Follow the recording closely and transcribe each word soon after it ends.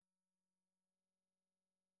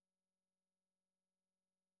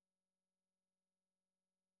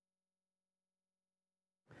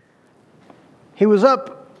He was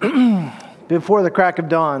up before the crack of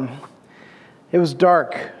dawn. It was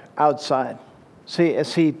dark outside. See,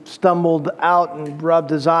 as he stumbled out and rubbed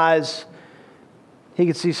his eyes, he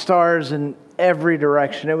could see stars in every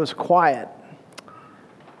direction. It was quiet.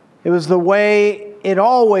 It was the way it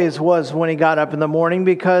always was when he got up in the morning,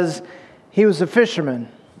 because he was a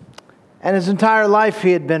fisherman. And his entire life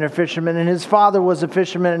he had been a fisherman, and his father was a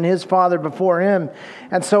fisherman, and his father before him.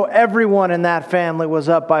 And so everyone in that family was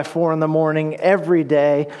up by 4 a.m. every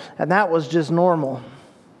day, and that was just normal.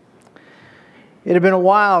 It had been a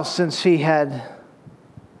while since he had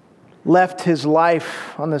left his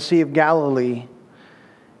life on the Sea of Galilee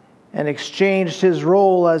and exchanged his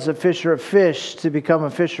role as a fisher of fish to become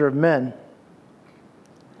a fisher of men.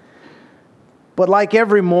 But like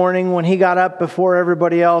every morning when he got up before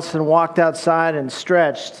everybody else and walked outside and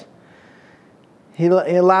stretched, he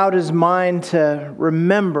allowed his mind to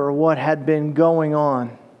remember what had been going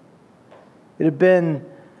on. It had been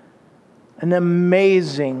an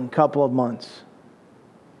amazing couple of months.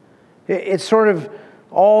 It sort of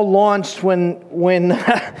all launched when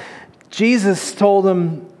Jesus told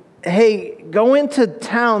him, hey, go into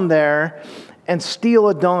town there and steal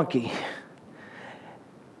a donkey.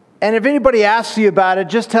 And if anybody asks you about it,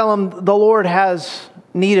 just tell them the Lord has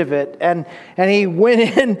need of it. And he went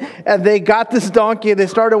in and they got this donkey and they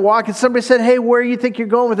started walking. Somebody said, hey, where do you think you're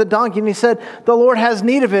going with the donkey? And he said, the Lord has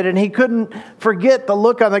need of it. And he couldn't forget the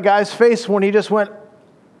look on the guy's face when he just went,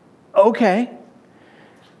 okay.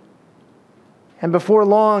 And before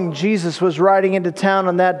long, Jesus was riding into town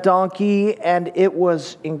on that donkey, and it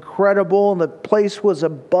was incredible. And the place was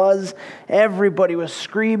abuzz. Everybody was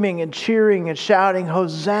screaming and cheering and shouting,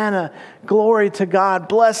 Hosanna, glory to God.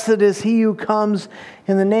 Blessed is he who comes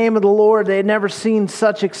in the name of the Lord. They had never seen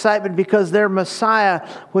such excitement because their Messiah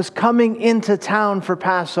was coming into town for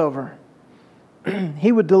Passover.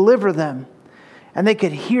 He would deliver them. And they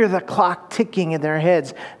could hear the clock ticking in their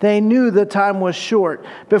heads. They knew the time was short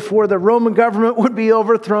before the Roman government would be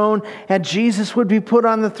overthrown and Jesus would be put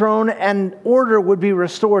on the throne and order would be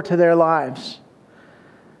restored to their lives.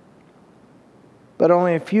 But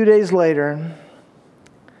only a few days later,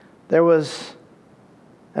 there was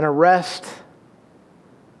an arrest,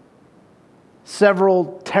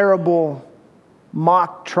 several terrible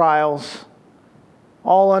mock trials,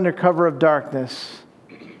 all under cover of darkness.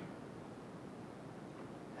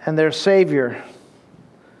 And their Savior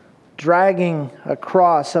dragging a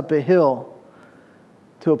cross up a hill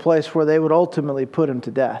to a place where they would ultimately put him to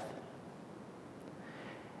death.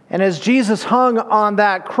 And as Jesus hung on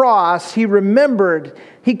that cross, he remembered,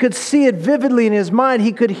 he could see it vividly in his mind.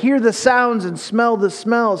 He could hear the sounds and smell the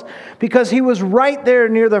smells because he was right there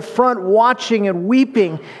near the front watching and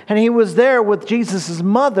weeping. And he was there with Jesus'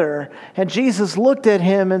 mother. And Jesus looked at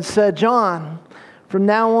him and said, John, from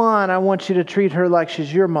now on, I want you to treat her like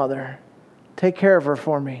she's your mother. Take care of her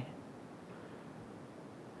for me.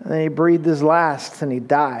 And then he breathed his last and he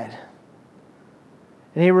died.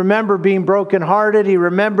 And he remembered being brokenhearted. He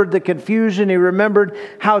remembered the confusion. He remembered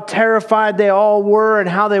how terrified they all were and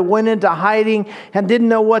how they went into hiding and didn't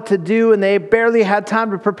know what to do. And they barely had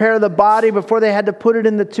time to prepare the body before they had to put it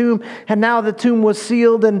in the tomb. And now the tomb was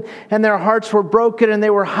sealed and their hearts were broken and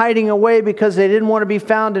they were hiding away because they didn't want to be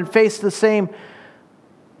found and face the same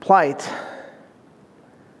plight.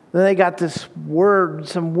 Then they got this word.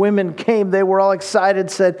 Some women came. They were all excited,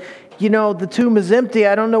 said, you know, the tomb is empty.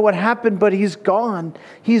 I don't know what happened, but he's gone.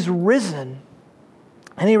 He's risen.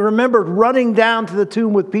 And he remembered running down to the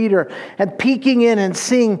tomb with Peter and peeking in and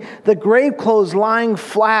seeing the grave clothes lying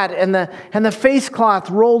flat and the face cloth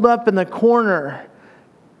rolled up in the corner.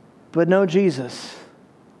 But no Jesus.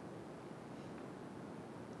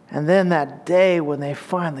 And then that day when they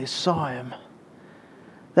finally saw him,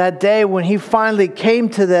 that day when he finally came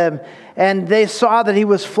to them and they saw that he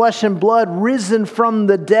was flesh and blood, risen from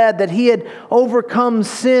the dead, that he had overcome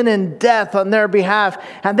sin and death on their behalf.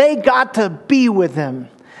 And they got to be with him.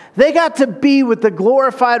 They got to be with the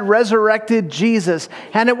glorified, resurrected Jesus.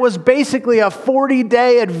 And it was basically a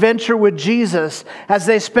 40-day adventure with Jesus as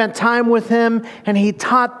they spent time with him and he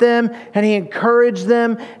taught them and he encouraged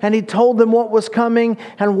them and he told them what was coming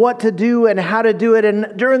and what to do and how to do it.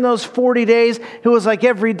 And during those 40 days, it was like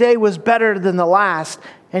every day was better than the last.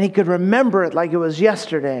 And he could remember it like it was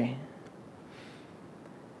yesterday.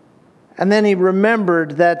 And then he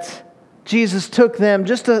remembered that Jesus took them,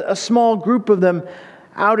 just a small group of them,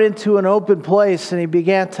 out into an open place and he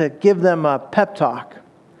began to give them a pep talk.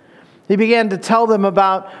 He began to tell them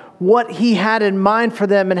about what he had in mind for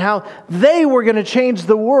them and how they were going to change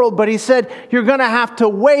the world. But he said, you're going to have to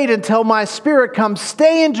wait until my Spirit comes.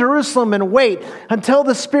 Stay in Jerusalem and wait until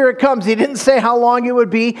the Spirit comes. He didn't say how long it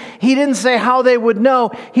would be. He didn't say how they would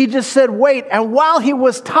know. He just said, wait. And while he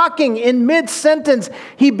was talking in mid-sentence,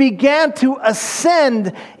 he began to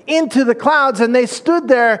ascend into the clouds, and they stood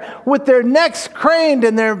there with their necks craned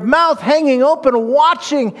and their mouth hanging open,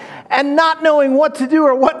 watching and not knowing what to do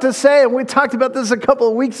or what to say. And we talked about this a couple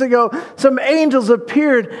of weeks ago. Some angels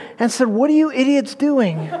appeared and said, what are you idiots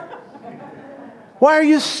doing? Why are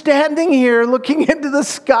you standing here looking into the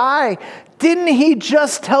sky? Didn't he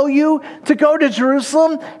just tell you to go to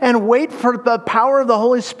Jerusalem and wait for the power of the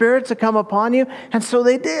Holy Spirit to come upon you? And so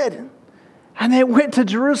they did. And they went to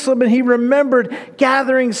Jerusalem, and he remembered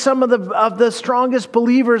gathering some of the strongest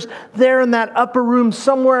believers there in that upper room,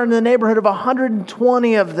 somewhere in the neighborhood of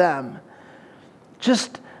 120 of them,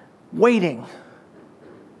 just waiting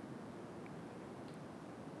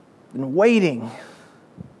and waiting,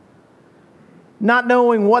 not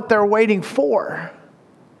knowing what they're waiting for,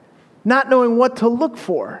 not knowing what to look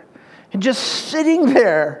for, and just sitting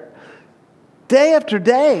there day after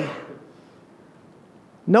day.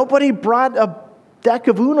 Nobody brought a deck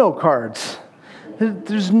of Uno cards.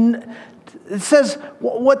 It says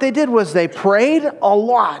what they did was they prayed a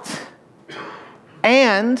lot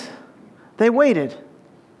and they waited.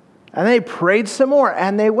 And they prayed some more,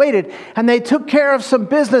 and they waited. And they took care of some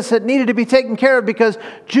business that needed to be taken care of because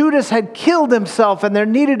Judas had killed himself, and there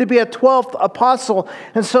needed to be a 12th apostle.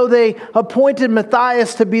 And so they appointed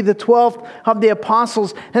Matthias to be the 12th of the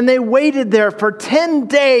apostles. And they waited there for 10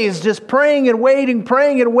 days, just praying and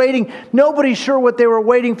waiting. Nobody sure what they were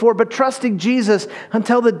waiting for, but trusting Jesus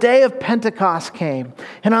until the day of Pentecost came.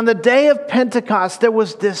 And on the day of Pentecost, there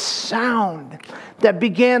was this sound that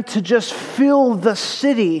began to just fill the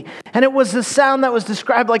city. And it was the sound that was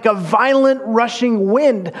described like a violent rushing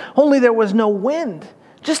wind, only there was no wind,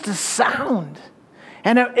 just a sound.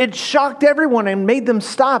 And it shocked everyone and made them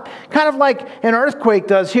stop, kind of like an earthquake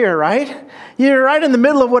does here, right? You're right in the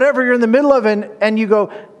middle of whatever you're in the middle of, and you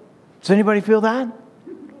go, does anybody feel that?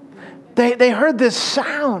 They heard this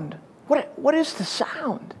sound. What is the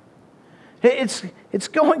sound? It's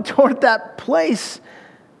going toward that place.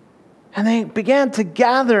 And they began to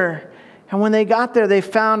gather. And when they got there, they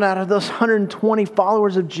found out of those 120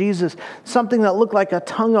 followers of Jesus, something that looked like a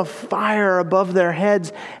tongue of fire above their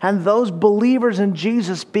heads. And those believers in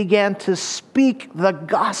Jesus began to speak the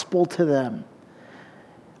gospel to them,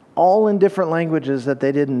 all in different languages that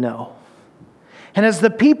they didn't know. And as the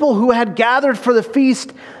people who had gathered for the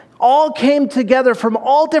feast all came together from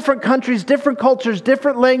all different countries, different cultures,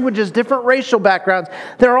 different languages, different racial backgrounds.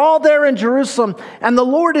 They're all there in Jerusalem, and the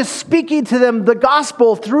Lord is speaking to them the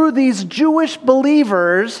gospel through these Jewish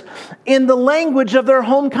believers in the language of their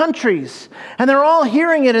home countries. And they're all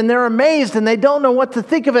hearing it, and they're amazed, and they don't know what to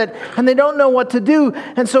think of it, and they don't know what to do.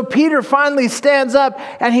 And so Peter finally stands up,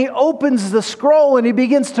 and he opens the scroll, and he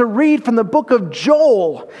begins to read from the book of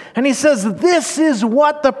Joel. And he says, this is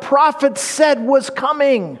what the prophet said was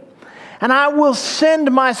coming. And I will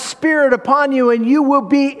send my Spirit upon you, and you will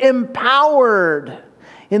be empowered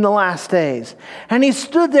in the last days. And he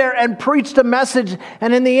stood there and preached a message.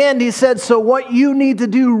 And in the end, he said, so what you need to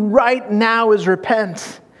do right now is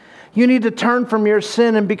repent. You need to turn from your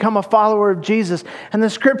sin and become a follower of Jesus. And the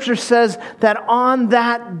scripture says that on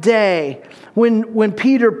that day, when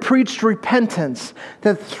Peter preached repentance,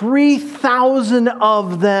 that 3,000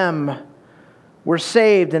 of them were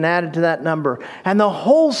saved and added to that number. And the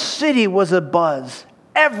whole city was abuzz.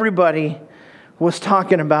 Everybody was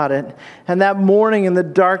talking about it. And that morning in the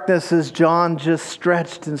darkness, as John just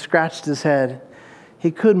stretched and scratched his head, he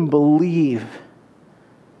couldn't believe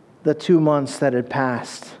the 2 months that had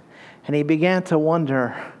passed. And he began to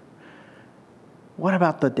wonder, what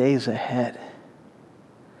about the days ahead?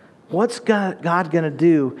 What's God going to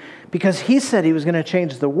do? Because he said he was going to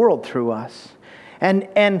change the world through us.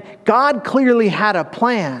 And God clearly had a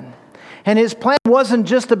plan. And his plan wasn't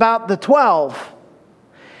just about the 12.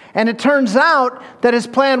 And it turns out that his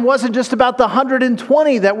plan wasn't just about the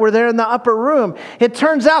 120 that were there in the upper room. It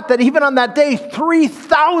turns out that even on that day,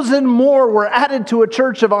 3,000 more were added to a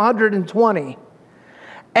church of 120.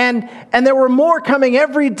 And there were more coming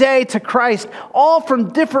every day to Christ, all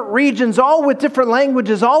from different regions, all with different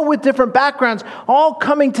languages, all with different backgrounds, all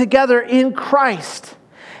coming together in Christ.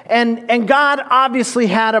 And God obviously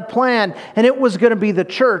had a plan, and it was going to be the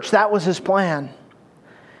church. That was his plan.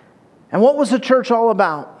 And what was the church all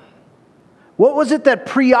about? What was it that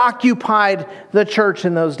preoccupied the church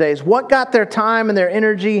in those days? What got their time and their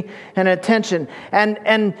energy and attention?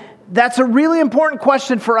 And That's a really important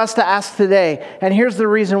question for us to ask today. And here's the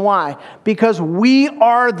reason why. Because we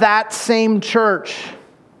are that same church.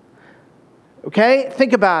 Okay?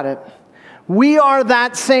 Think about it. We are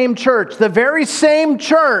that same church. The very same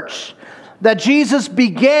church that Jesus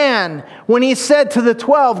began when he said to the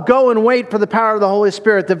 12, go and wait for the power of the Holy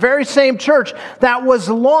Spirit. The very same church that was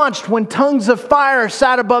launched when tongues of fire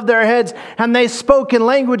sat above their heads and they spoke in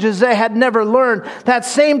languages they had never learned. That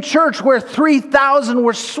same church where 3,000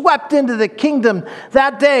 were swept into the kingdom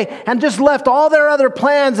that day and just left all their other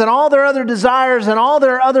plans and all their other desires and all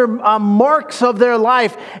their other marks of their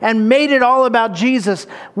life and made it all about Jesus.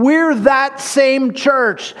 We're that same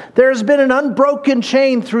church. There's been an unbroken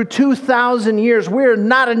chain through 2,000 years. We're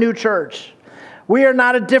not a new church. We are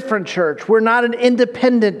not a different church. We're not an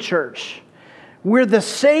independent church. We're the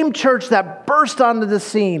same church that burst onto the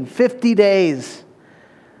scene 50 days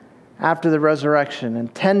after the resurrection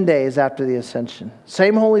and 10 days after the ascension.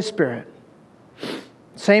 Same Holy Spirit.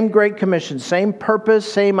 Same Great Commission. Same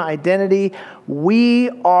purpose. Same identity. We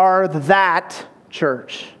are that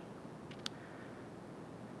church.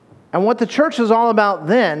 And what the church was all about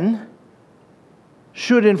then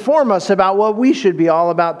should inform us about what we should be all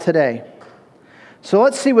about today. So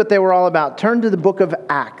let's see what they were all about. Turn to the book of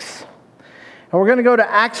Acts. And we're going to go to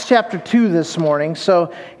Acts chapter 2 this morning.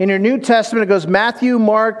 So in your New Testament, it goes Matthew,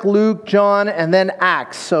 Mark, Luke, John, and then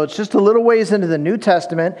Acts. So it's just a little ways into the New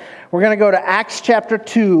Testament. We're going to go to Acts chapter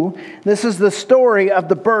 2. This is the story of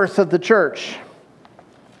the birth of the church.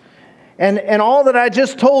 And all that I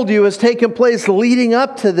just told you has taken place leading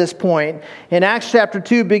up to this point. In Acts chapter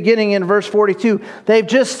 2, beginning in verse 42, they've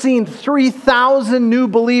just seen 3,000 new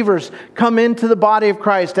believers come into the body of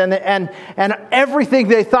Christ. And everything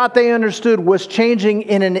they thought they understood was changing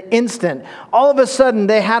in an instant. All of a sudden,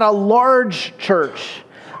 they had a large church.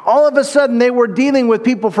 All of a sudden, they were dealing with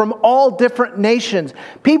people from all different nations.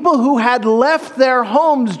 People who had left their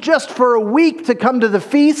homes just for a week to come to the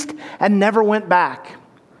feast and never went back.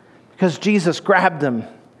 Because Jesus grabbed them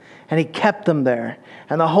and he kept them there.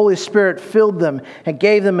 And the Holy Spirit filled them and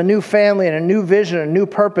gave them a new family and a new vision, a new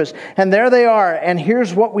purpose. And there they are. And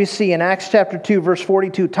here's what we see in Acts chapter 2, verse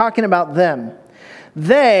 42, talking about them.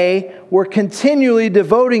 They were continually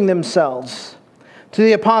devoting themselves to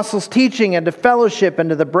the apostles' teaching and to fellowship and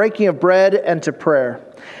to the breaking of bread and to prayer.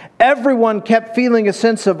 Everyone kept feeling a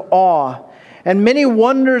sense of awe. And many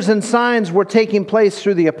wonders and signs were taking place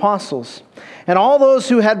through the apostles. And all those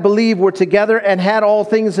who had believed were together and had all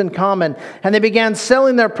things in common. And they began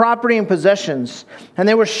selling their property and possessions. And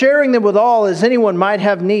they were sharing them with all as anyone might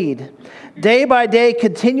have need. Day by day,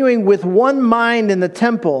 continuing with one mind in the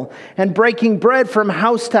temple and breaking bread from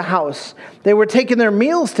house to house. They were taking their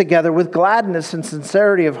meals together with gladness and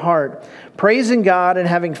sincerity of heart, praising God and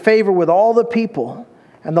having favor with all the people.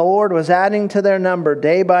 And the Lord was adding to their number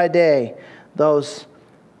day by day those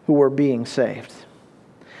who were being saved.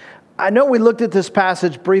 I know we looked at this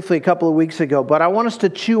passage briefly a couple of weeks ago, but I want us to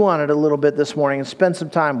chew on it a little bit this morning and spend some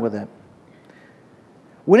time with it.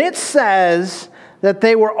 When it says that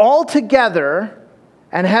they were all together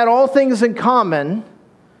and had all things in common,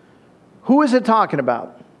 who is it talking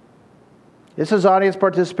about? This is audience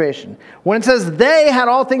participation. When it says they had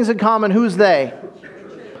all things in common, who's they?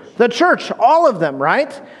 The church, all of them,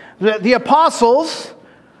 right? The apostles,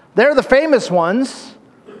 they're the famous ones.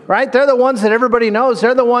 Right? They're the ones that everybody knows.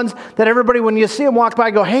 They're the ones that everybody, when you see them walk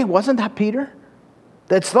by, go, hey, wasn't that Peter?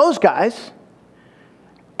 That's those guys.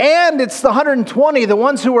 And it's the 120, the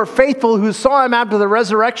ones who were faithful, who saw him after the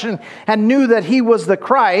resurrection and knew that he was the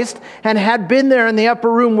Christ and had been there in the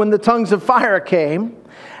upper room when the tongues of fire came.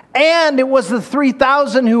 And it was the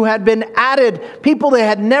 3,000 who had been added, people they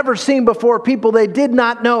had never seen before, people they did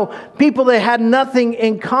not know, people they had nothing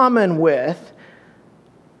in common with.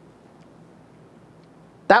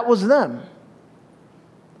 That was them.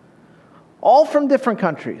 All from different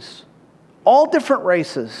countries, all different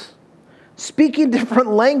races, speaking different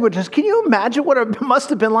languages. Can you imagine what it must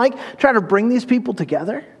have been like trying to bring these people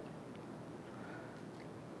together?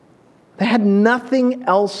 They had nothing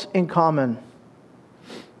else in common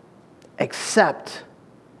except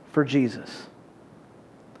for Jesus.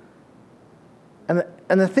 And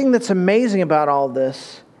the thing that's amazing about all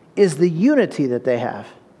this is the unity that they have.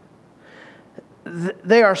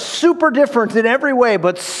 They are super different in every way,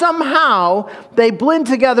 but somehow they blend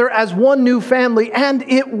together as one new family, and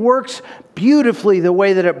it works beautifully the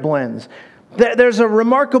way that it blends. There's a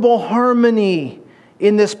remarkable harmony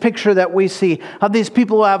in this picture that we see of these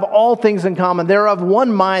people who have all things in common. They're of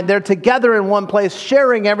one mind. They're together in one place,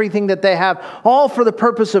 sharing everything that they have, all for the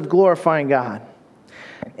purpose of glorifying God.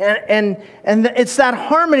 And it's that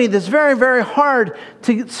harmony that's very, very hard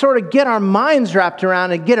to sort of get our minds wrapped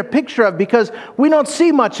around and get a picture of, because we don't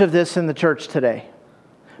see much of this in the church today.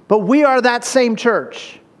 But we are that same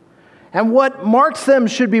church. And what marks them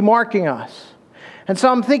should be marking us. And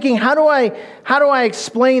so I'm thinking, how do I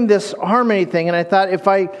explain this harmony thing? And I thought if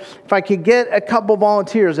I could get a couple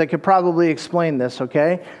volunteers, I could probably explain this,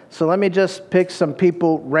 okay? So let me just pick some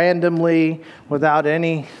people randomly without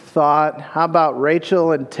any thought. How about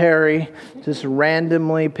Rachel and Terry? Just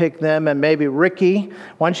randomly pick them, and maybe Ricky.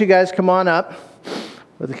 Why don't you guys come on up?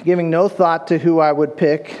 With giving no thought to who I would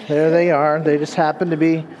pick. There they are. They just happen to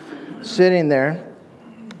be sitting there.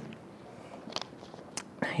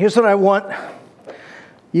 Here's what I want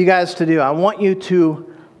you guys to do. I want you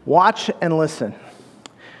to watch and listen.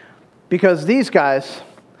 Because these guys,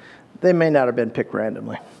 they may not have been picked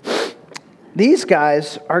randomly. These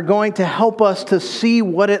guys are going to help us to see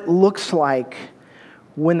what it looks like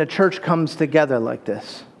when the church comes together like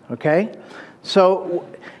this. Okay? So,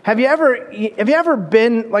 have you ever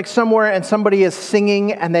been like somewhere and somebody is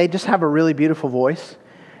singing and they just have a really beautiful voice?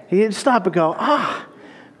 You just stop and go,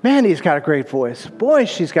 man, he's got a great voice. Boy,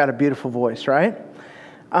 she's got a beautiful voice, right?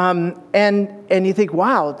 And you think,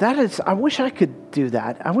 wow, I wish I could do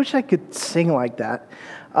that. I wish I could sing like that.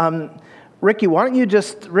 Ricky, why don't you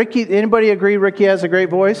anybody agree Ricky has a great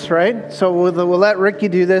voice, right? So we'll let Ricky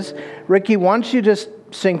do this. Ricky, why don't you just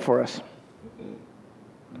sing for us?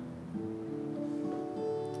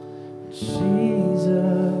 Jesus,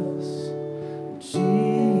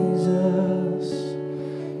 Jesus,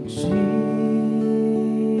 Jesus,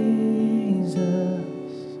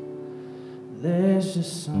 there's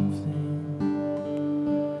just something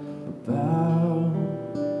about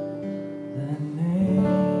that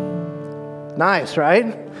name. Nice,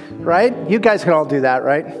 right? Right? You guys can all do that,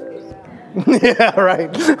 right? Yeah,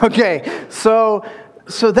 right. Okay, so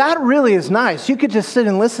that really is nice. You could just sit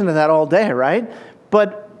and listen to that all day, right?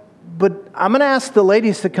 But I'm going to ask the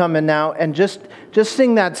ladies to come in now and just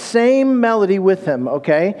sing that same melody with him,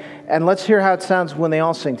 okay? And let's hear how it sounds when they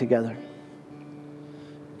all sing together.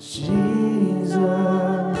 Jesus,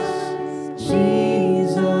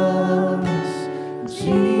 Jesus,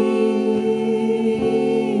 Jesus,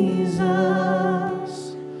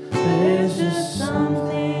 there's just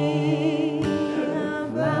something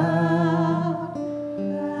about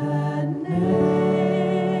that name.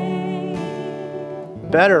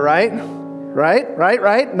 Better, right?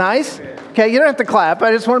 Right? Nice. Okay, you don't have to clap.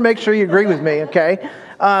 I just want to make sure you agree with me, okay?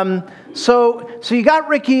 So you got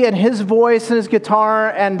Ricky and his voice and his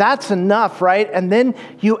guitar, and that's enough, right? And then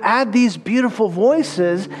you add these beautiful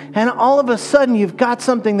voices, and all of a sudden you've got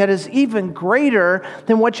something that is even greater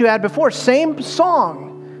than what you had before. Same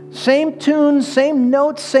song, same tune, same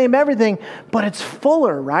notes, same everything, but it's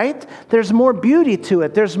fuller, right? There's more beauty to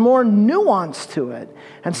it. There's more nuance to it,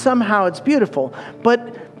 and somehow it's beautiful.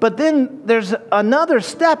 But then there's another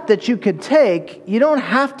step that you could take. You don't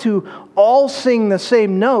have to all sing the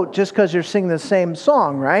same note just because you're singing the same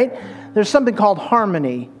song, right? There's something called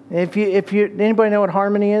harmony. If you anybody know what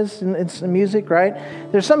harmony is in music, right?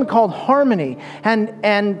 There's something called harmony.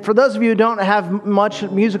 And for those of you who don't have much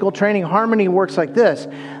musical training, harmony works like this.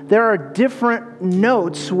 There are different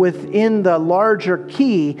notes within the larger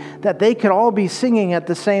key that they could all be singing at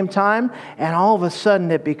the same time, and all of a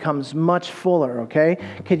sudden it becomes much fuller, okay?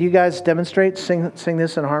 Could you guys demonstrate, sing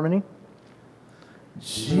this in harmony?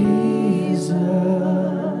 Jesus,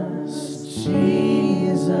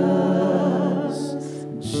 Jesus,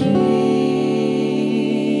 Jesus,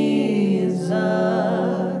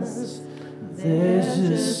 there's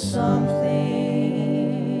just something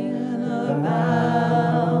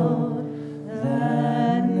about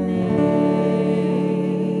that name.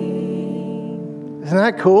 Isn't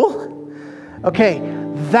that cool? Okay,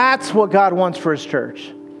 that's what God wants for His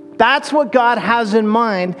church. That's what God has in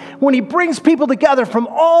mind when He brings people together from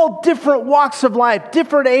all different walks of life,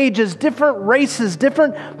 different ages, different races,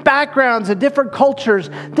 different backgrounds and different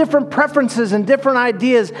cultures, different preferences and different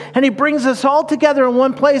ideas. And He brings us all together in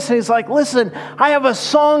one place, and He's like, listen, I have a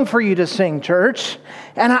song for you to sing, church.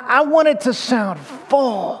 And I want it to sound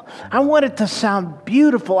full. I want it to sound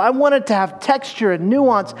beautiful. I want it to have texture and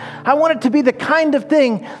nuance. I want it to be the kind of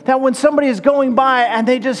thing that when somebody is going by and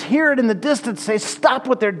they just hear it in the distance, they stop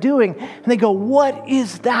what they're doing and they go, what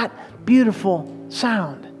is that beautiful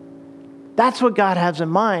sound? That's what God has in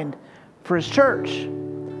mind for His church.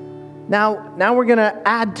 Now we're going to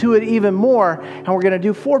add to it even more, and we're going to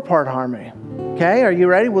do 4-part harmony. Okay, are you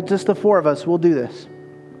ready? Well, just the 4 of us, we'll do this.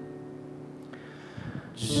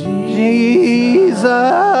 Jesus,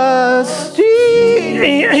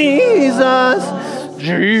 Jesus,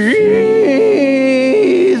 Jesus.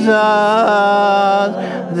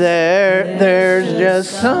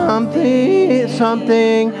 just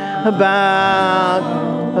something about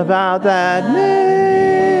that name.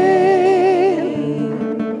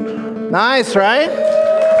 Nice, right?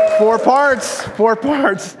 4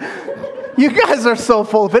 parts. You guys are so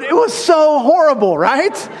full of it. It was so horrible,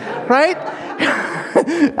 right?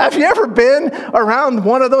 Have you ever been around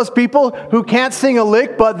one of those people who can't sing a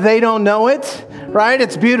lick, but they don't know it? Right?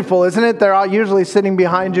 It's beautiful, isn't it? They're all usually sitting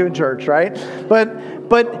behind you in church, right? But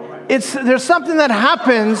there's something that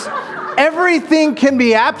happens. Everything can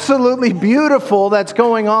be absolutely beautiful that's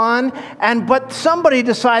going on, but somebody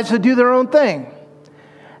decides to do their own thing.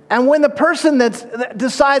 And when the person that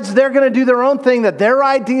decides they're going to do their own thing, that their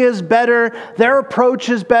idea is better, their approach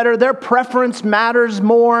is better, their preference matters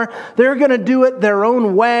more, they're going to do it their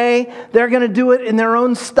own way, they're going to do it in their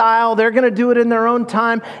own style, they're going to do it in their own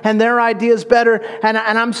time, and their idea is better. And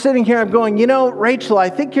I'm sitting here, I'm going, Rachel, I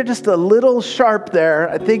think you're just a little sharp there.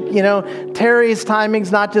 I think, Terry's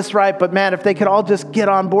timing's not just right, but man, if they could all just get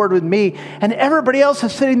on board with me. And everybody else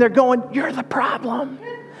is sitting there going, you're the problem.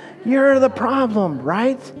 You're the problem,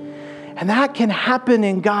 right? And that can happen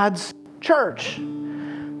in God's church.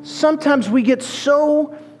 Sometimes we get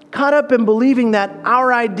so caught up in believing that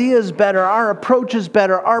our idea is better, our approach is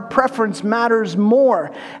better, our preference matters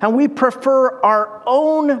more. And we prefer our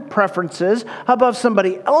own preferences above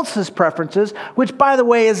somebody else's preferences, which, by the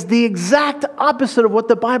way, is the exact opposite of what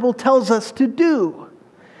the Bible tells us to do.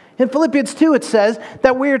 In Philippians 2, it says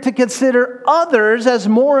that we are to consider others as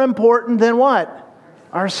more important than what?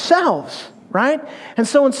 Ourselves, right? And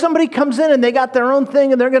so when somebody comes in and they got their own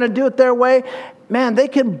thing and they're going to do it their way, man, they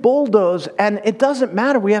can bulldoze, and it doesn't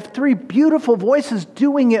matter. We have 3 beautiful voices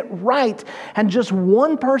doing it right, and just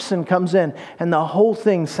one person comes in and the whole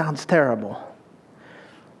thing sounds terrible.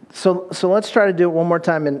 So let's try to do it one more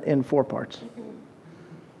time in 4 parts.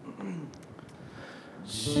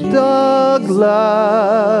 Douglas.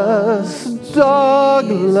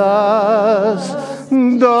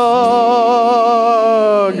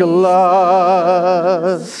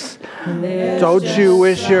 Don't you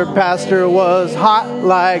wish your pastor was hot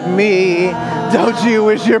like me? Don't you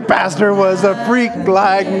wish your pastor was a freak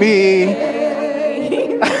like me?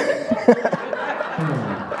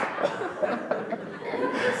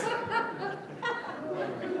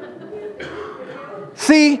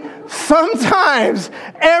 See, sometimes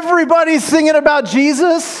everybody's singing about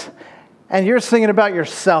Jesus and you're singing about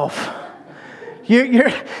yourself.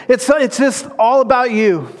 It's just all about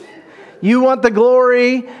you. You want the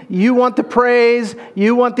glory, you want the praise,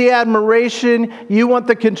 you want the admiration, you want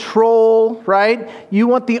the control, right? You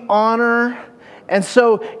want the honor. And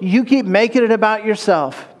so you keep making it about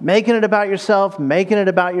yourself. Listen,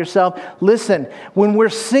 when we're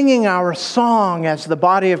singing our song as the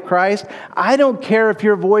body of Christ, I don't care if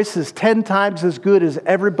your voice is 10 times as good as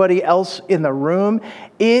everybody else in the room.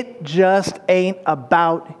 It just ain't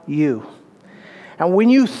about you. And when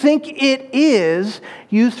you think it is,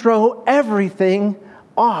 you throw everything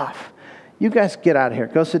off. You guys get out of here.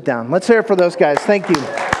 Go sit down. Let's hear it for those guys. Thank you.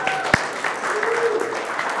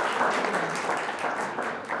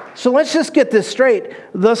 So let's just get this straight.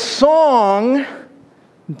 The song,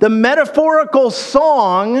 the metaphorical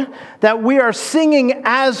song that we are singing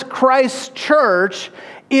as Christ's church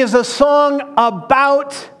is a song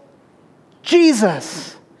about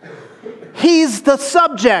Jesus. He's the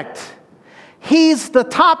subject. He's the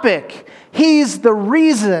topic. He's the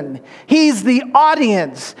reason. He's the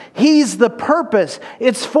audience. He's the purpose.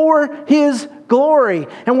 It's for His glory.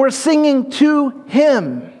 And we're singing to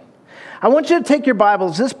Him. I want you to take your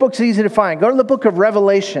Bibles. This book's easy to find. Go to the book of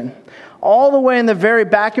Revelation. All the way in the very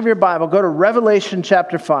back of your Bible, go to Revelation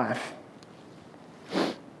chapter 5.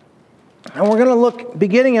 And we're going to look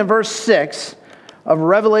beginning in verse 6 of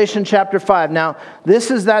Revelation chapter 5. Now,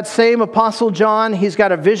 this is that same Apostle John. He's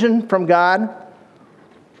got a vision from God.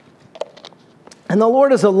 And the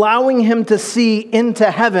Lord is allowing him to see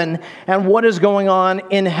into heaven and what is going on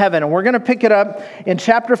in heaven. And we're going to pick it up in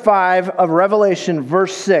chapter 5 of Revelation,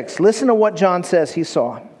 verse 6. Listen to what John says he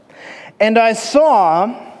saw. And I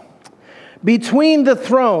saw between the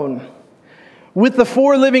throne with the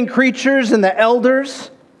 4 living creatures and the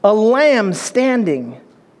elders a lamb standing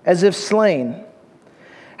as if slain,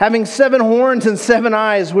 having 7 horns and 7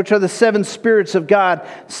 eyes, which are the 7 spirits of God,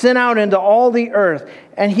 sent out into all the earth.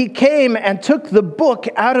 And he came and took the book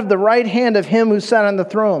out of the right hand of him who sat on the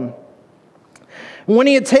throne. When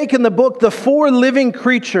he had taken the book, the 4 living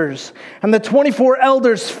creatures and the 24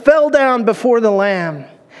 elders fell down before the Lamb,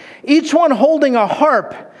 each one holding a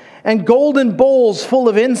harp and golden bowls full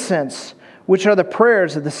of incense, which are the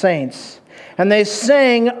prayers of the saints. And they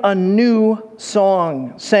sang a new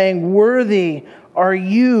song, saying, "Worthy are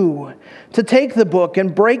you to take the book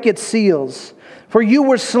and break its seals? For you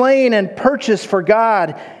were slain and purchased for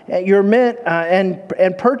God,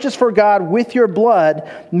 and purchased for God with your blood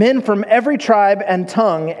men from every tribe and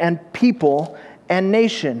tongue and people and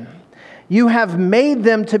nation. You have made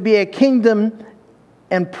them to be a kingdom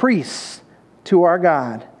and priests to our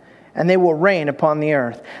God, and they will reign upon the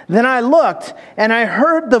earth. Then I looked, and I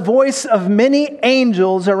heard the voice of many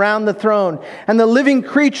angels around the throne, and the living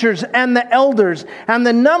creatures and the elders, and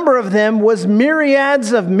the number of them was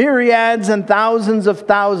myriads of myriads and thousands of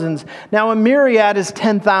thousands. Now a myriad is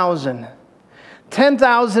 10,000.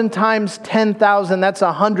 10,000 times 10,000, that's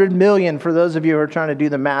 100 million for those of you who are trying to do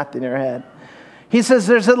the math in your head. He says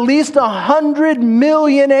there's at least 100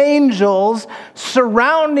 million angels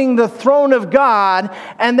surrounding the throne of God,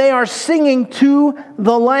 and they are singing to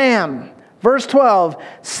the Lamb. Verse 12,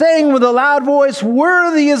 saying with a loud voice,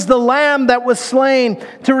 worthy is the Lamb that was slain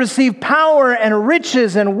to receive power and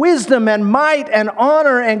riches and wisdom and might and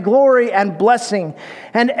honor and glory and blessing.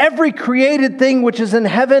 And every created thing which is in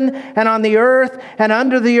heaven and on the earth and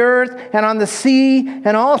under the earth and on the sea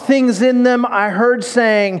and all things in them, I heard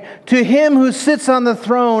saying, to him who sits on the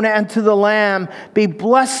throne and to the Lamb be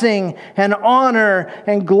blessing and honor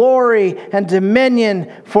and glory and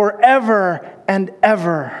dominion forever and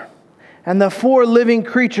ever. And the four living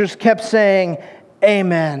creatures kept saying,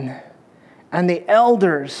 Amen. And the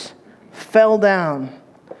elders fell down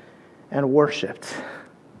and worshiped.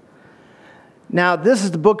 Now, this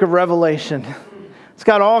is the book of Revelation. It's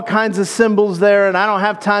got all kinds of symbols there, and I don't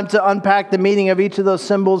have time to unpack the meaning of each of those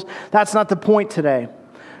symbols. That's not the point today.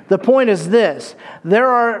 The point is this.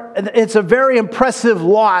 It's a very impressive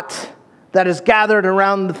lot that is gathered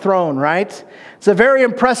around the throne, right? It's a very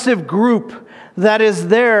impressive group that is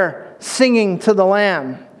there singing to the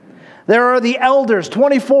Lamb. There are the elders,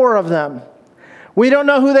 24 of them. We don't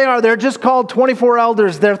know who they are. They're just called 24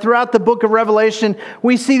 elders. They're throughout the book of Revelation.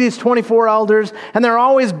 We see these 24 elders, and they're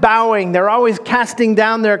always bowing. They're always casting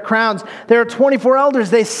down their crowns. There are 24 elders.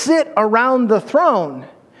 They sit around the throne.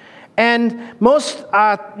 And most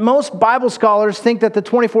Bible scholars think that the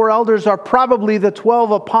 24 elders are probably the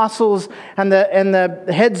 12 apostles and the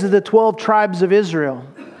heads of the 12 tribes of Israel.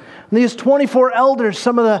 These 24 elders,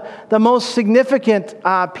 some of the most significant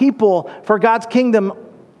people for God's kingdom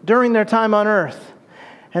during their time on earth.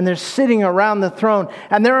 And they're sitting around the throne.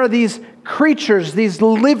 And there are these creatures, these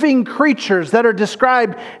living creatures that are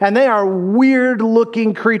described, and they are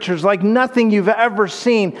weird-looking creatures like nothing you've ever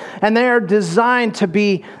seen. And they are designed to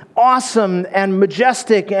be awesome and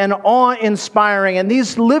majestic and awe-inspiring. And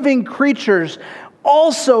these living creatures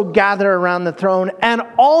also gather around the throne and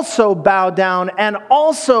also bow down and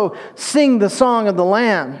also sing the song of the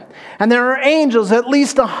Lamb. And there are angels, at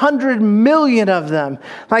least 100 million of them.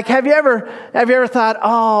 Like, have you ever thought,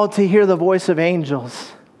 oh, to hear the voice of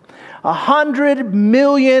angels? 100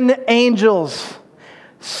 million angels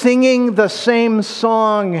singing the same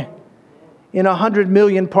song in 100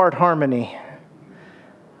 million part harmony.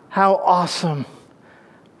 How awesome.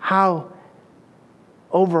 How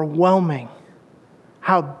overwhelming.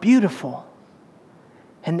 How beautiful.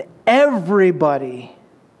 And everybody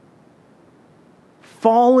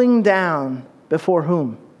falling down before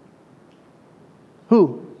whom?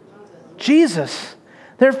 Who? Jesus.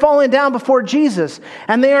 They're falling down before Jesus.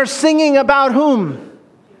 And they are singing about whom?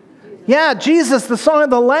 Yeah, Jesus, the Son of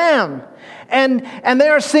the Lamb. And they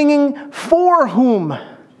are singing for whom?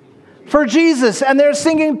 For Jesus. And they're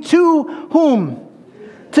singing to whom?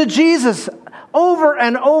 To Jesus. Over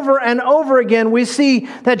and over and over again, we see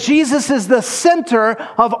that Jesus is the center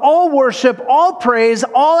of all worship, all praise,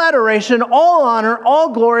 all adoration, all honor,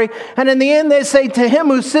 all glory. And in the end, they say, to him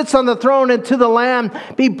who sits on the throne and to the Lamb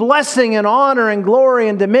be blessing and honor and glory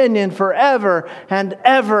and dominion forever and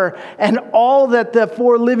ever. And all that the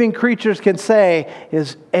four living creatures can say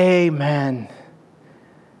is amen.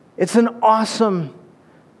 It's an awesome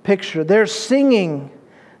picture. They're singing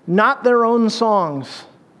not their own songs.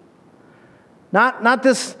 Not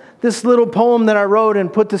this little poem that I wrote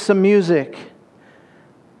and put to some music.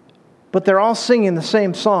 But they're all singing the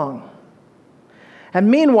same song. And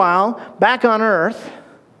meanwhile, back on earth,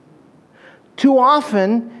 too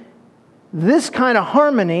often, this kind of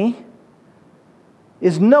harmony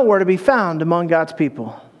is nowhere to be found among God's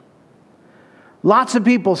people. Lots of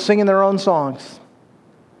people singing their own songs.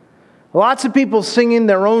 Lots of people singing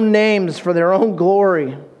their own names for their own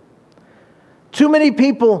glory. Too many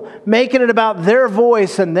people making it about their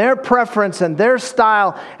voice and their preference and their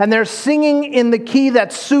style, and they're singing in the key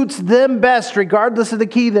that suits them best, regardless of the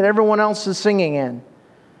key that everyone else is singing in.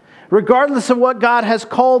 Regardless of what God has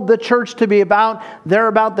called the church to be about, they're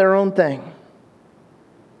about their own thing.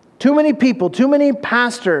 Too many people, too many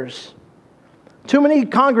pastors, too many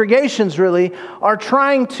congregations really are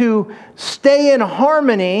trying to stay in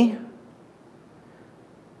harmony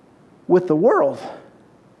with the world.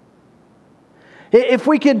 If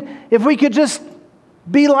we could just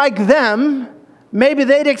be like them, maybe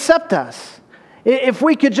they'd accept us. If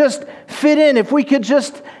we could just fit in, if we could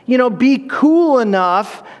just, be cool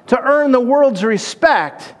enough to earn the world's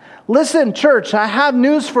respect. Listen, church, I have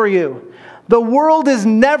news for you. The world is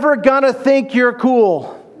never going to think you're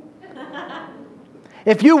cool.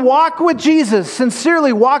 If you walk with Jesus,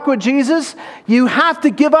 sincerely walk with Jesus, you have to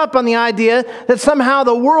give up on the idea that somehow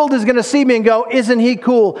the world is going to see me and go, isn't he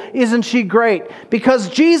cool? Isn't she great? Because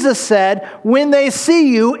Jesus said, when they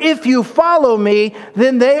see you, if you follow me,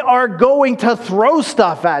 then they are going to throw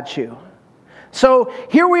stuff at you. So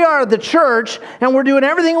here we are, the church, and we're doing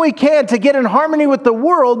everything we can to get in harmony with the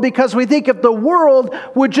world because we think if the world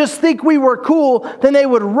would just think we were cool, then they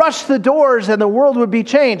would rush the doors and the world would be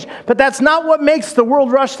changed. But that's not what makes the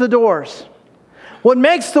world rush the doors. What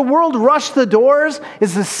makes the world rush the doors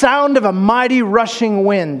is the sound of a mighty rushing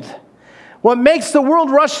wind. What makes the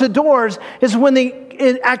world rush the doors is when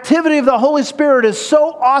the activity of the Holy Spirit is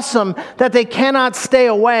so awesome that they cannot stay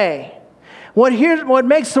away. What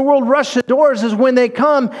makes the world rush the doors is when they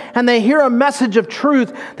come and they hear a message of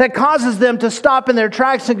truth that causes them to stop in their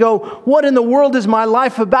tracks and go, what in the world is my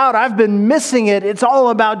life about? I've been missing it. It's all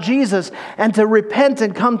about Jesus. And to repent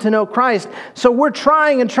and come to know Christ. So we're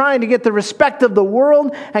trying to get the respect of the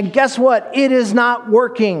world. And guess what? It is not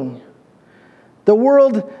working. The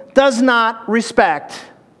world does not respect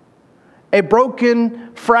a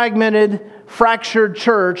broken, fragmented, fractured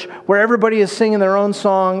church where everybody is singing their own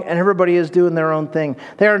song and everybody is doing their own thing.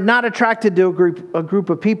 They are not attracted to a group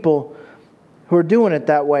of people who are doing it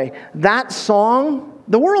that way. That song,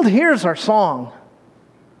 the world hears our song.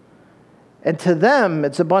 And to them,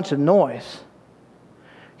 it's a bunch of noise.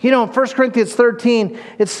 In 1 Corinthians 13,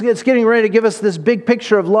 it's getting ready to give us this big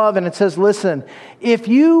picture of love, and it says, listen, if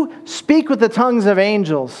you speak with the tongues of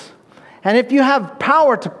angels, and if you have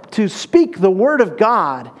power to speak the word of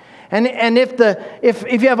God, and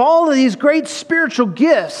if you have all of these great spiritual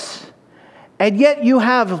gifts, and yet you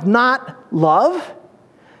have not love,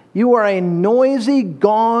 you are a noisy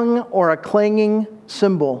gong or a clanging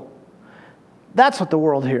cymbal. That's what the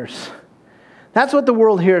world hears. That's what the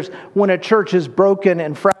world hears when a church is broken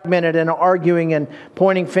and fragmented and arguing and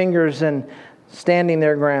pointing fingers and standing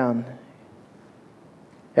their ground.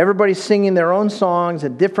 Everybody's singing their own songs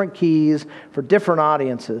at different keys for different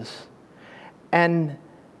audiences. And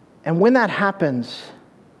when that happens,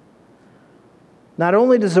 not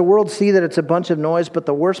only does the world see that it's a bunch of noise, but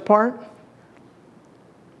the worst part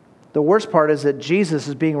is that Jesus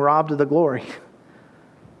is being robbed of the glory.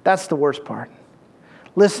 That's the worst part.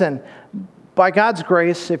 Listen, by God's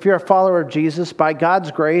grace, if you're a follower of Jesus, by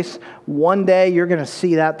God's grace, one day you're going to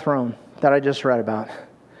see that throne that I just read about.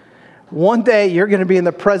 One day you're going to be in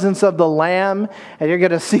the presence of the Lamb, and you're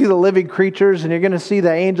going to see the living creatures, and you're going to see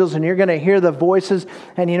the angels, and you're going to hear the voices.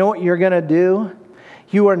 And you know what you're going to do?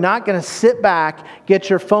 You are not going to sit back, get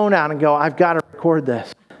your phone out, and go, I've got to record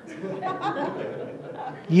this.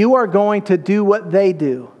 You are going to do what they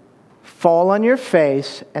do. Fall on your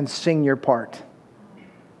face and sing your part.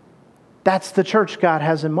 That's the church God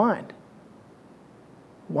has in mind.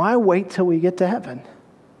 Why wait till we get to heaven?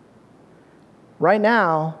 Right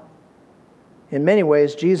now, in many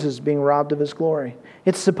ways, Jesus is being robbed of his glory.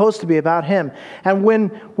 It's supposed to be about him. And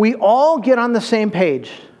when we all get on the same page,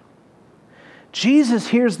 Jesus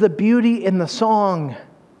hears the beauty in the song.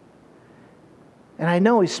 And I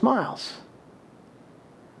know he smiles.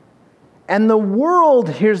 And the world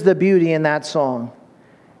hears the beauty in that song.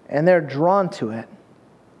 And they're drawn to it.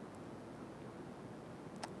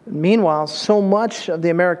 Meanwhile, so much of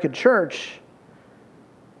the American church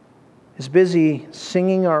is busy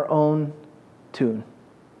singing our own tune.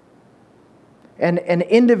 And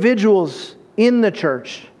individuals in the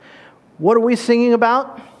church, what are we singing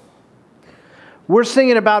about? We're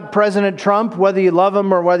singing about President Trump, whether you love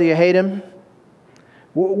him or whether you hate him.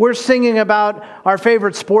 We're singing about our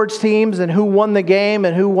favorite sports teams and who won the game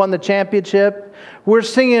and who won the championship. We're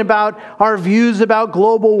singing about our views about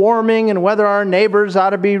global warming and whether our neighbors ought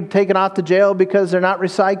to be taken off to jail because they're not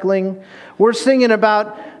recycling. We're singing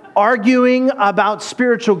about arguing about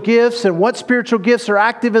spiritual gifts and what spiritual gifts are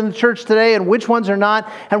active in the church today and which ones are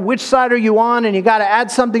not, and which side are you on, and you got to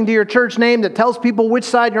add something to your church name that tells people which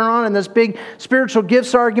side you're on in this big spiritual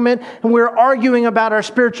gifts argument. And we're arguing about our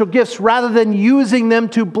spiritual gifts rather than using them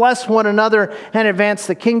to bless one another and advance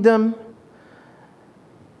the kingdom.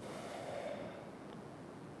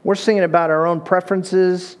 We're singing about our own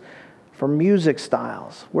preferences for music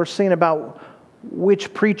styles. We're singing about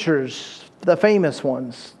which preachers, the famous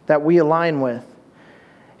ones, that we align with.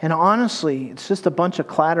 And honestly, it's just a bunch of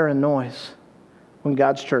clatter and noise when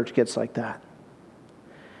God's church gets like that.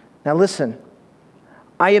 Now listen,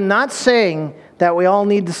 I am not saying that we all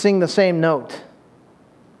need to sing the same note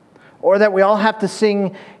or that we all have to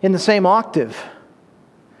sing in the same octave.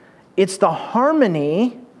 It's the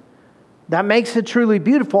harmony that makes it truly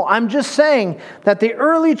beautiful. I'm just saying that the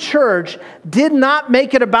early church did not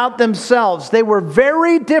make it about themselves. They were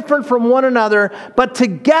very different from one another, but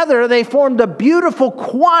together they formed a beautiful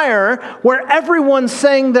choir where everyone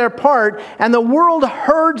sang their part, and the world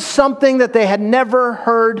heard something that they had never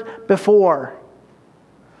heard before.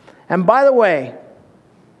 And by the way,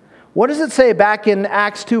 what does it say back in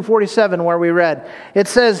Acts 2:47 where we read? It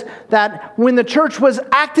says that when the church was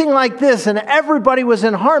acting like this and everybody was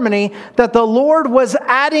in harmony, that the Lord was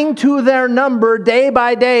adding to their number day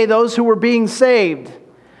by day those who were being saved.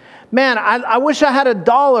 Man, I wish I had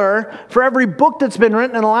 $1 for every book that's been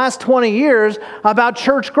written in the last 20 years about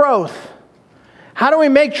church growth. How do we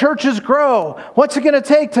make churches grow? What's it going to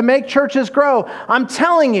take to make churches grow? I'm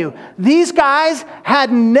telling you, these guys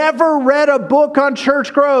had never read a book on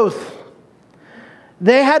church growth.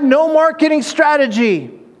 They had no marketing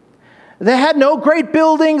strategy. They had no great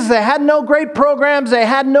buildings. They had no great programs. They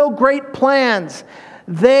had no great plans.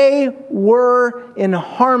 They were in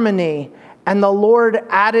harmony, and the Lord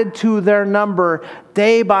added to their number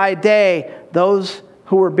day by day those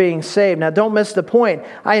who were being saved. Now, don't miss the point.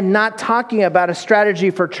 I am not talking about a strategy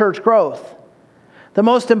for church growth. The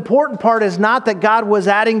most important part is not that God was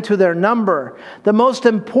adding to their number. The most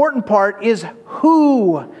important part is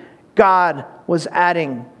who God was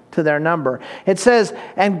adding to their number. It says,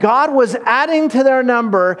 and God was adding to their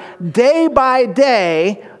number day by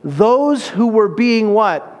day those who were being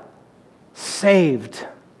what? Saved.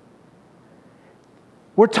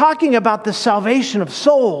 We're talking about the salvation of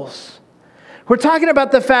souls. We're talking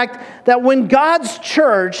about the fact that when God's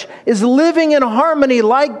church is living in harmony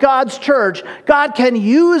like God's church, God can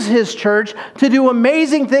use His church to do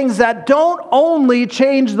amazing things that don't only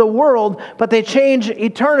change the world, but they change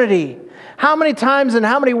eternity. How many times and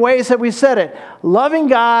how many ways have we said it? Loving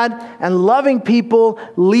God and loving people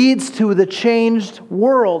leads to the changed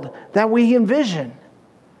world that we envision.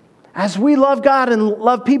 As we love God and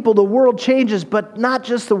love people, the world changes, but not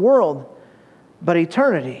just the world, but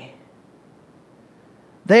eternity.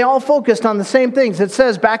 They all focused on the same things. It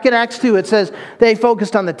says back in Acts 2, it says they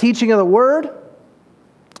focused on the teaching of the word.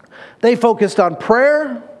 They focused on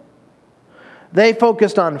prayer. They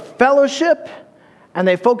focused on fellowship. And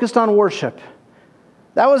they focused on worship.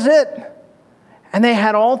 That was it. And they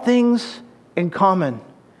had all things in common.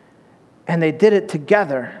 And they did it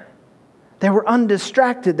together. They were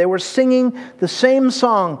undistracted. They were singing the same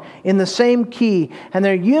song in the same key. And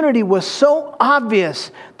their unity was so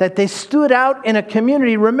obvious that they stood out in a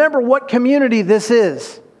community. Remember what community this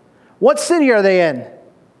is. What city are they in?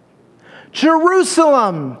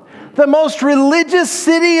 Jerusalem, the most religious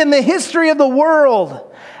city in the history of the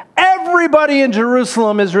world. Everybody in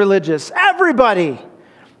Jerusalem is religious. Everybody.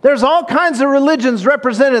 There's all kinds of religions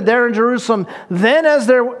represented there in Jerusalem then as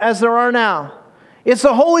there are now. It's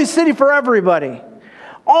a holy city for everybody.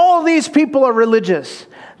 All these people are religious.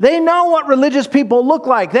 They know what religious people look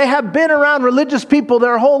like. They have been around religious people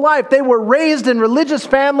their whole life. They were raised in religious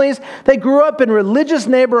families. They grew up in religious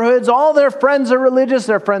neighborhoods. All their friends are religious.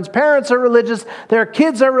 Their friends' parents are religious. Their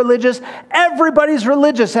kids are religious. Everybody's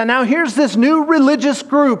religious. And now here's this new religious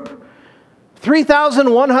group.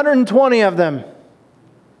 3,120 of them.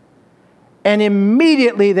 And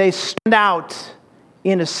immediately they stand out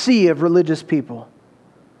in a sea of religious people.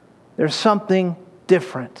 There's something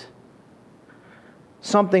different.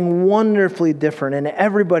 Something wonderfully different, and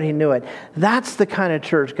everybody knew it. That's the kind of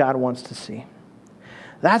church God wants to see.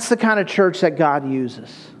 That's the kind of church that God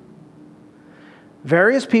uses.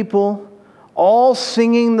 Various people all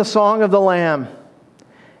singing the song of the Lamb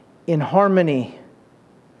in harmony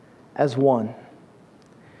as one.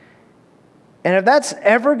 And if that's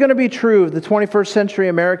ever going to be true of the 21st century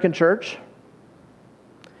American church,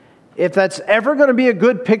 if that's ever going to be a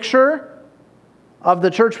good picture of the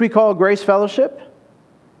church we call Grace Fellowship,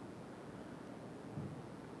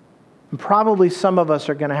 probably some of us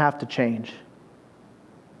are going to have to change.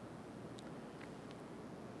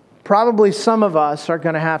 Probably some of us are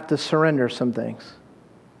going to have to surrender some things.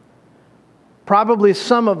 Probably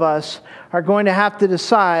some of us are going to have to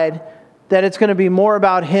decide that it's going to be more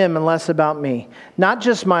about Him and less about me. Not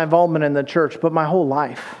just my involvement in the church, but my whole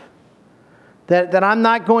life. That I'm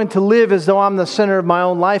not going to live as though I'm the center of my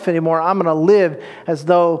own life anymore. I'm going to live as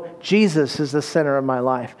though Jesus is the center of my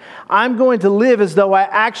life. I'm going to live as though I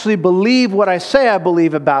actually believe what I say I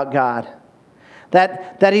believe about God.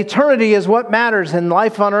 That eternity is what matters and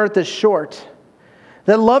life on earth is short.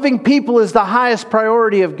 That loving people is the highest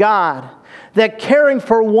priority of God. That caring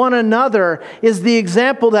for one another is the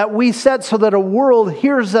example that we set so that a world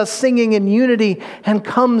hears us singing in unity and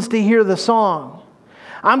comes to hear the song.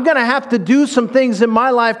 I'm going to have to do some things in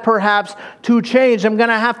my life perhaps to change. I'm going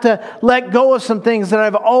to have to let go of some things that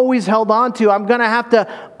I've always held on to. I'm going to have to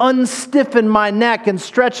unstiffen my neck and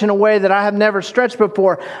stretch in a way that I have never stretched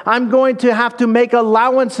before. I'm going to have to make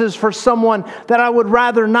allowances for someone that I would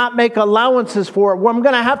rather not make allowances for. I'm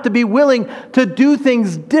going to have to be willing to do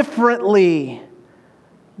things differently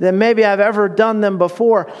than maybe I've ever done them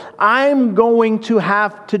before. I'm going to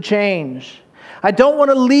have to change. I don't want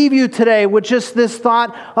to leave you today with just this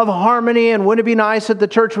thought of harmony and wouldn't it be nice if the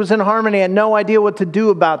church was in harmony and no idea what to do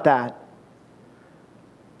about that.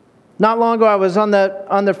 Not long ago I was on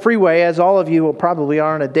the freeway, as all of you probably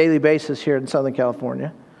are on a daily basis here in Southern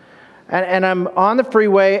California. And I'm on the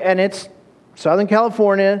freeway and it's Southern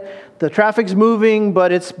California. The traffic's moving,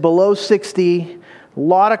 but it's below 60. A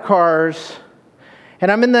lot of cars.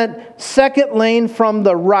 And I'm in the second lane from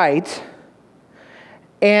the right.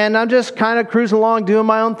 And I'm just kind of cruising along, doing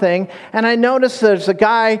my own thing. And I notice there's a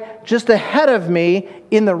guy just ahead of me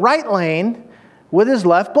in the right lane with his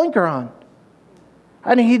left blinker on.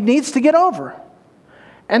 And he needs to get over.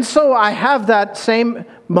 And so I have that same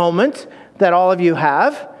moment that all of you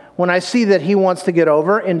have when I see that he wants to get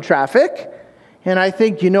over in traffic. And I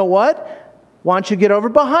think, you know what? Why don't you get over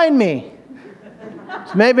behind me?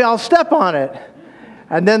 So maybe I'll step on it.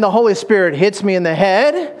 And then the Holy Spirit hits me in the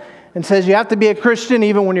head and says, you have to be a Christian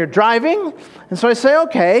even when you're driving. And so I say,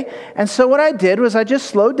 okay. And so what I did was I just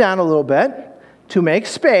slowed down a little bit to make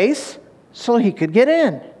space so he could get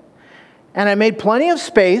in. And I made plenty of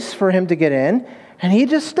space for him to get in, and he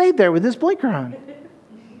just stayed there with his blinker on.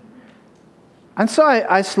 And so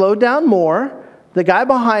I slowed down more. The guy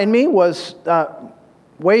behind me was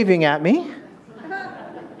waving at me.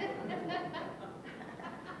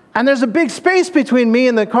 And there's a big space between me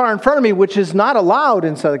and the car in front of me, which is not allowed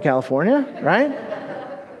in Southern California, right?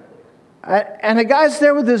 And the guy's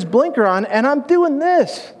there with his blinker on, and I'm doing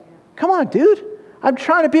this. Come on, dude. I'm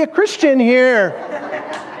trying to be a Christian here.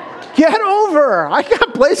 Get over. I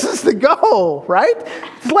got places to go, right?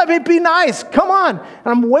 Just let me be nice. Come on. And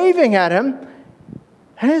I'm waving at him,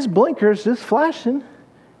 and his blinker's just flashing,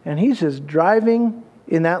 and he's just driving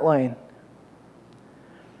in that lane.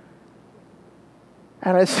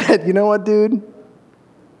 And I said, you know what, dude?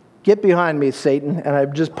 Get behind me, Satan. And I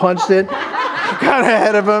just punched it, got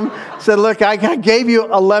ahead of him, said, look, I gave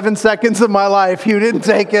you 11 seconds of my life. You didn't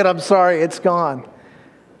take it. I'm sorry. It's gone.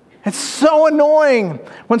 It's so annoying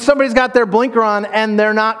when somebody's got their blinker on and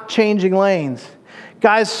they're not changing lanes.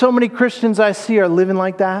 Guys, so many Christians I see are living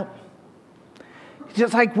like that.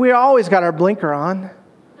 Just like we always got our blinker on.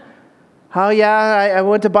 Oh yeah, I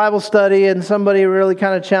went to Bible study and somebody really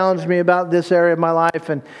kind of challenged me about this area of my life,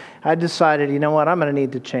 and I decided, you know what, I'm going to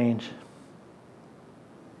need to change.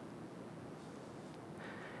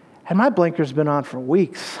 And my blinker's been on for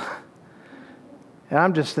weeks, and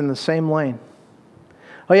I'm just in the same lane.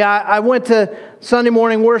 Oh yeah, I went to Sunday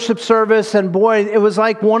morning worship service, and boy, it was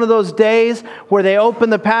like one of those days where they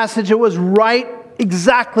opened the passage. It was right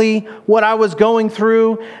exactly what I was going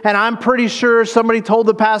through, and I'm pretty sure somebody told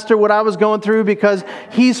the pastor what I was going through because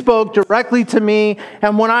he spoke directly to me.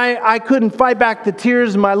 And when I couldn't fight back the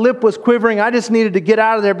tears, my lip was quivering, I just needed to get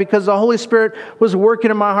out of there because the Holy Spirit was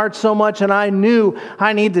working in my heart so much, and I knew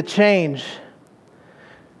I need to change.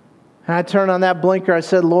 And I turned on that blinker. I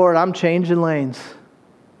said, Lord, I'm changing lanes.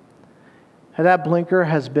 And that blinker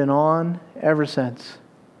has been on ever since.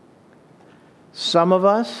 Some of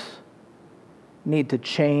us need to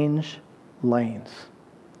change lanes.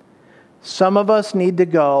 Some of us need to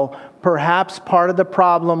go, perhaps part of the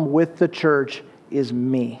problem with the church is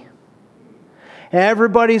me.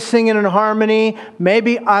 Everybody's singing in harmony.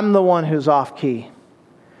 Maybe I'm the one who's off key.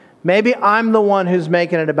 Maybe I'm the one who's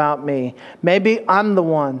making it about me. Maybe I'm the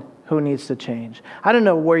one who needs to change. I don't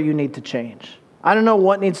know where you need to change. I don't know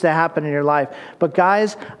what needs to happen in your life. But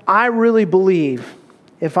guys, I really believe,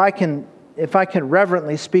 if I can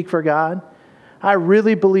reverently speak for God, I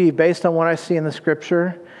really believe, based on what I see in the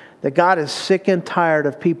Scripture, that God is sick and tired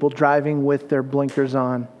of people driving with their blinkers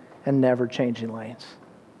on and never changing lanes.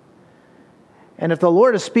 And if the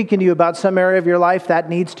Lord is speaking to you about some area of your life that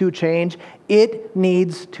needs to change, it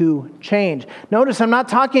needs to change. Notice I'm not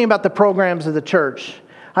talking about the programs of the church.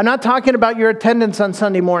 I'm not talking about your attendance on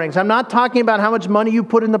Sunday mornings. I'm not talking about how much money you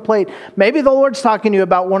put in the plate. Maybe the Lord's talking to you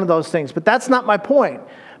about one of those things, but that's not my point.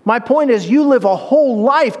 My point is you live a whole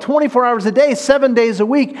life, 24 hours a day, 7 days a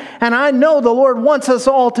week, and I know the Lord wants us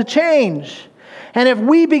all to change. And if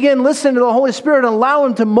we begin listening to the Holy Spirit and allow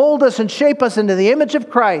Him to mold us and shape us into the image of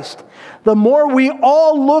Christ, the more we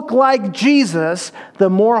all look like Jesus, the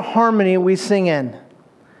more harmony we sing in.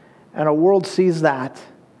 And a world sees that,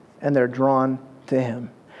 and they're drawn to Him.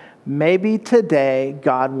 Maybe today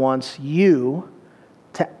God wants you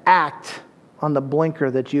to act on the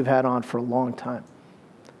blinker that you've had on for a long time.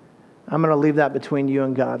 I'm going to leave that between you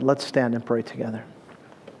and God. Let's stand and pray together.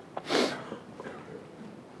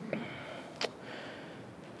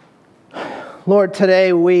 Lord,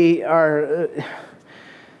 today we are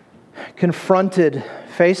confronted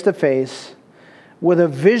face to face with a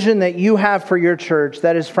vision that you have for your church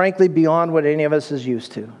that is frankly beyond what any of us is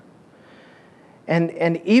used to.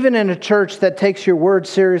 And even in a church that takes your word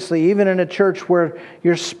seriously, even in a church where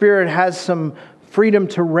your Spirit has some freedom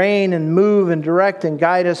to reign and move and direct and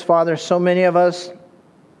guide us, Father, so many of us,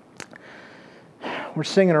 we're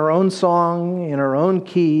singing our own song in our own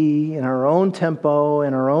key, in our own tempo,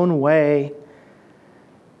 in our own way,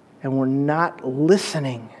 and we're not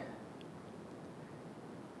listening.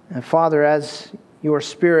 And Father, as your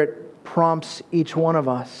Spirit prompts each one of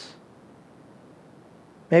us,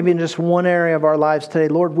 maybe in just one area of our lives today,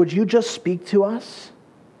 Lord, would you just speak to us?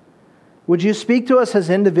 Would you speak to us as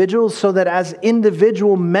individuals so that as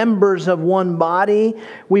individual members of one body,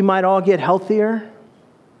 we might all get healthier?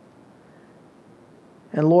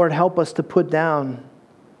 And Lord, help us to put down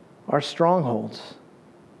our strongholds.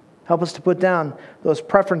 Help us to put down those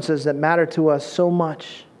preferences that matter to us so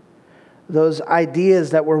much. Those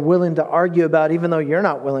ideas that we're willing to argue about, even though you're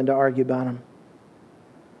not willing to argue about them.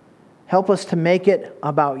 Help us to make it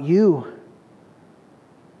about you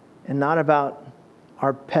and not about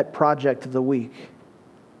our pet project of the week.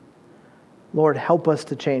 Lord, help us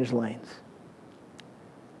to change lanes.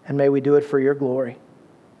 And may we do it for your glory.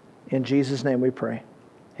 In Jesus' name we pray.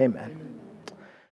 Amen.